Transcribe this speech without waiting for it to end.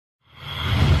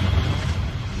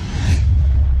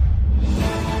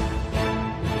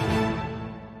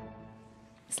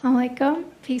Assalamu alaikum.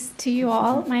 Peace to you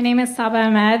all. My name is Saba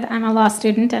Ahmed. I'm a law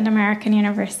student at American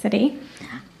University.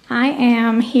 I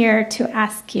am here to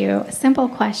ask you a simple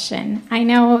question. I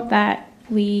know that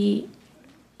we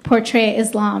portray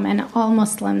Islam and all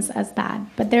Muslims as bad,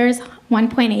 but there's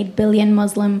 1.8 billion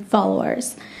Muslim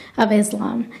followers of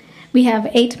Islam. We have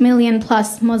 8 million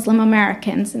plus Muslim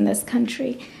Americans in this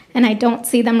country, and I don't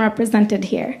see them represented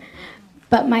here.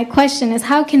 But my question is,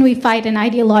 how can we fight an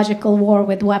ideological war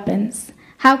with weapons?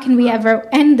 How can we ever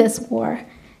end this war?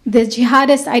 The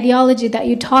jihadist ideology that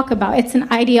you talk about, it's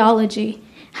an ideology.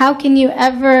 How can you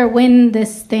ever win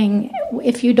this thing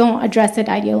if you don't address it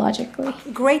ideologically?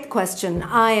 Great question.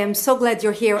 I am so glad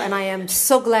you're here, and I am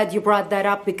so glad you brought that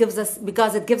up because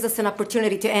it gives us an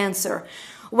opportunity to answer.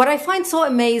 What I find so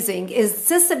amazing is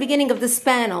since the beginning of this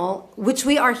panel, which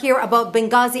we are here about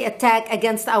Benghazi attack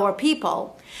against our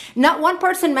people, not one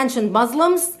person mentioned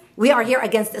Muslims. We are here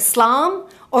against Islam,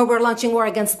 or we're launching war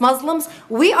against Muslims.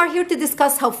 We are here to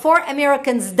discuss how 4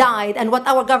 Americans died and what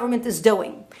our government is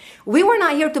doing. We were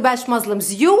not here to bash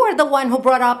Muslims. You were the one who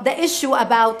brought up the issue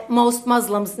about most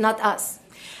Muslims, not us.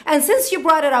 And since you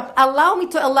brought it up, allow me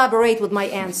to elaborate with my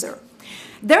answer.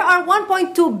 There are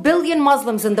 1.2 billion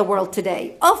Muslims in the world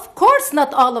today. Of course,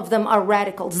 not all of them are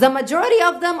radicals. The majority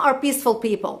of them are peaceful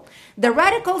people. The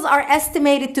radicals are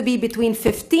estimated to be between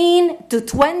 15 to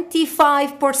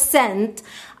 25%,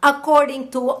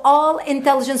 according to all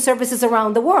intelligence services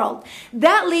around the world.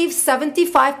 That leaves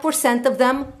 75% of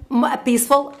them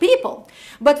peaceful people.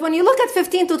 But when you look at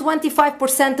 15 to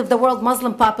 25% of the world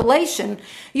Muslim population,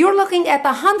 you're looking at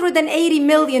 180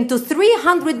 million to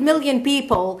 300 million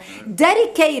people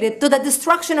dedicated to the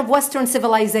destruction of Western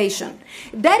civilization.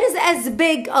 That is as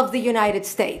big of the United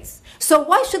States. So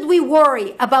why should we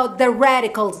worry about the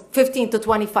radicals, 15 to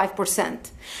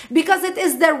 25%? Because it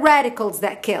is the radicals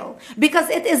that kill. Because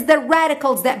it is the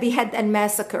radicals that behead and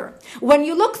massacre. When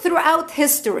you look throughout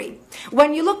history,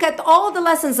 when you look at all the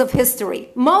lessons of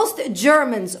history, most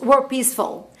Germans were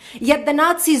peaceful. Yet the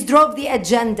Nazis drove the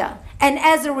agenda. And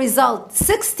as a result,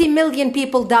 60 million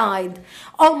people died.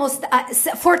 Almost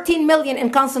 14 million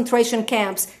in concentration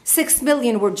camps. 6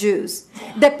 million were Jews.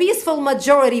 The peaceful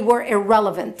majority were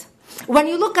irrelevant. When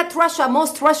you look at Russia,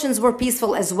 most Russians were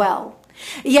peaceful as well.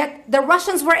 Yet the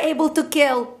Russians were able to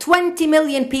kill 20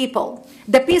 million people.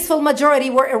 The peaceful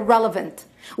majority were irrelevant.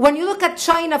 When you look at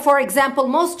China, for example,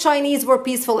 most Chinese were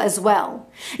peaceful as well.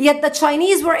 Yet the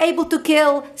Chinese were able to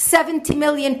kill 70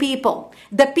 million people.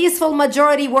 The peaceful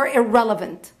majority were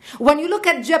irrelevant. When you look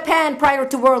at Japan prior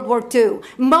to World War II,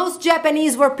 most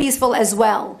Japanese were peaceful as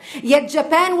well. Yet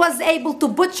Japan was able to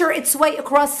butcher its way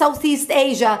across Southeast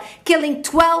Asia, killing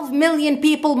 12 million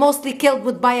people, mostly killed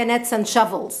with bayonets and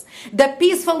shovels. The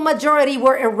peaceful majority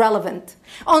were irrelevant.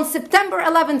 On September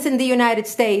 11th in the United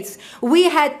States, we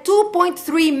had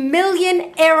 2.3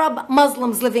 million Arab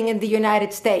Muslims living in the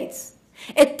United States.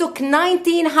 It took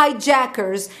 19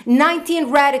 hijackers,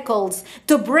 19 radicals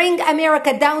to bring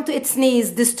America down to its knees,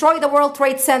 destroy the World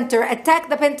Trade Center, attack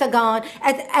the Pentagon,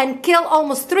 and kill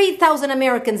almost 3,000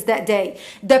 Americans that day.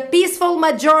 The peaceful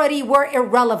majority were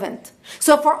irrelevant.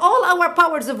 So for all our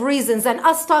powers of reasons and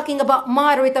us talking about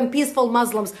moderate and peaceful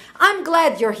Muslims, I'm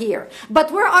glad you're here.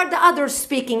 But where are the others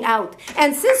speaking out?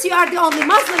 And since you are the only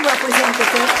Muslim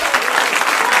representative,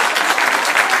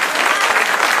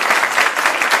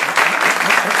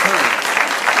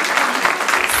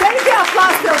 save the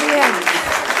applause till the end.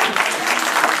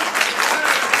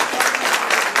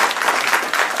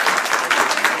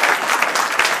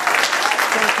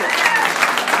 Thank you.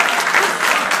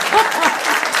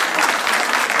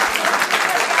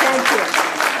 Thank you.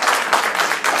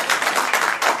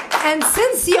 And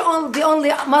since you're the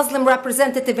only Muslim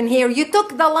representative in here, you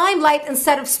took the limelight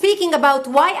instead of speaking about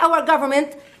why our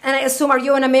government, and I assume, are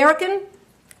you an American?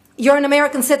 You're an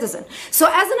American citizen. So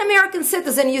as an American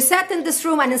citizen, you sat in this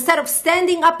room and instead of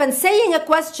standing up and saying a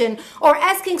question or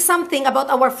asking something about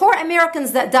our 4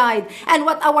 Americans that died and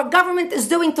what our government is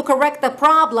doing to correct the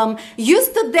problem, you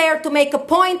stood there to make a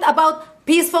point about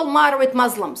peaceful, moderate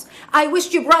Muslims. I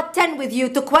wish you brought 10 with you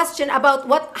to question about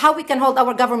how we can hold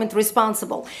our government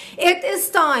responsible. It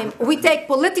is time we take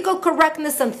political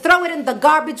correctness and throw it in the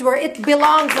garbage where it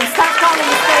belongs and start calling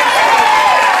it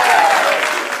fair.